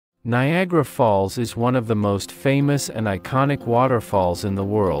Niagara Falls is one of the most famous and iconic waterfalls in the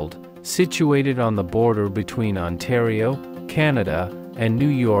world, situated on the border between Ontario, Canada, and New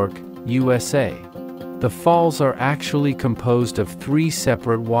York, USA. The falls are actually composed of three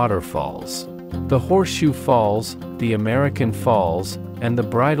separate waterfalls: the Horseshoe Falls, the American Falls, and the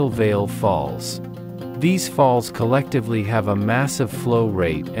Bridal Veil Falls. These falls collectively have a massive flow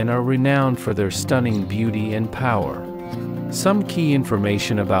rate and are renowned for their stunning beauty and power. Some key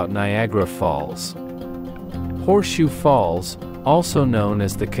information about Niagara Falls. Horseshoe Falls, also known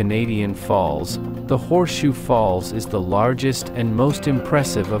as the Canadian Falls, the Horseshoe Falls is the largest and most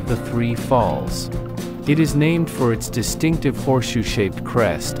impressive of the three falls. It is named for its distinctive horseshoe-shaped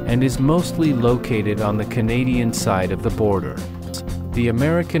crest and is mostly located on the Canadian side of the border. The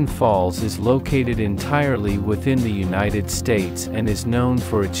American Falls is located entirely within the United States and is known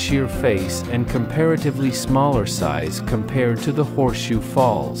for its sheer face and comparatively smaller size compared to the Horseshoe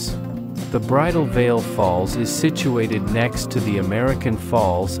Falls. The Bridal Veil Falls is situated next to the American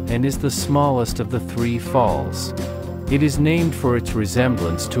Falls and is the smallest of the three falls. It is named for its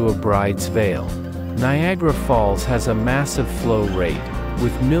resemblance to a bride's veil. Niagara Falls has a massive flow rate,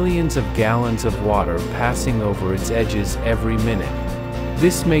 with millions of gallons of water passing over its edges every minute.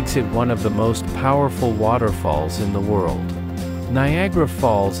 This makes it one of the most powerful waterfalls in the world. Niagara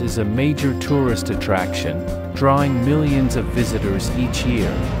Falls is a major tourist attraction, drawing millions of visitors each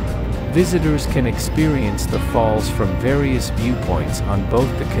year. Visitors can experience the falls from various viewpoints on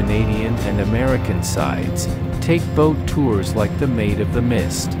both the Canadian and American sides, take boat tours like the Maid of the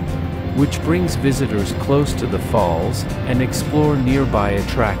Mist, which brings visitors close to the falls, and explore nearby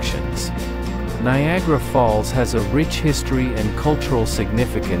attractions. Niagara Falls has a rich history and cultural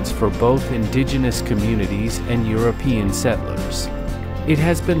significance for both Indigenous communities and European settlers. It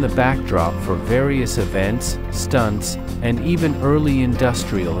has been the backdrop for various events, stunts, and even early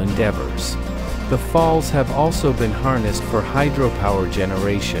industrial endeavors. The falls have also been harnessed for hydropower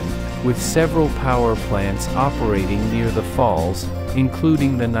generation, with several power plants operating near the falls,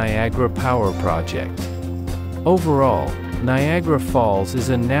 including the Niagara Power Project. Overall, Niagara Falls is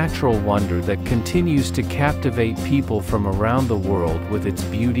a natural wonder that continues to captivate people from around the world with its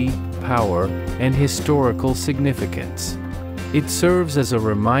beauty, power, and historical significance. It serves as a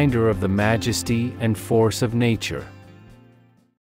reminder of the majesty and force of nature.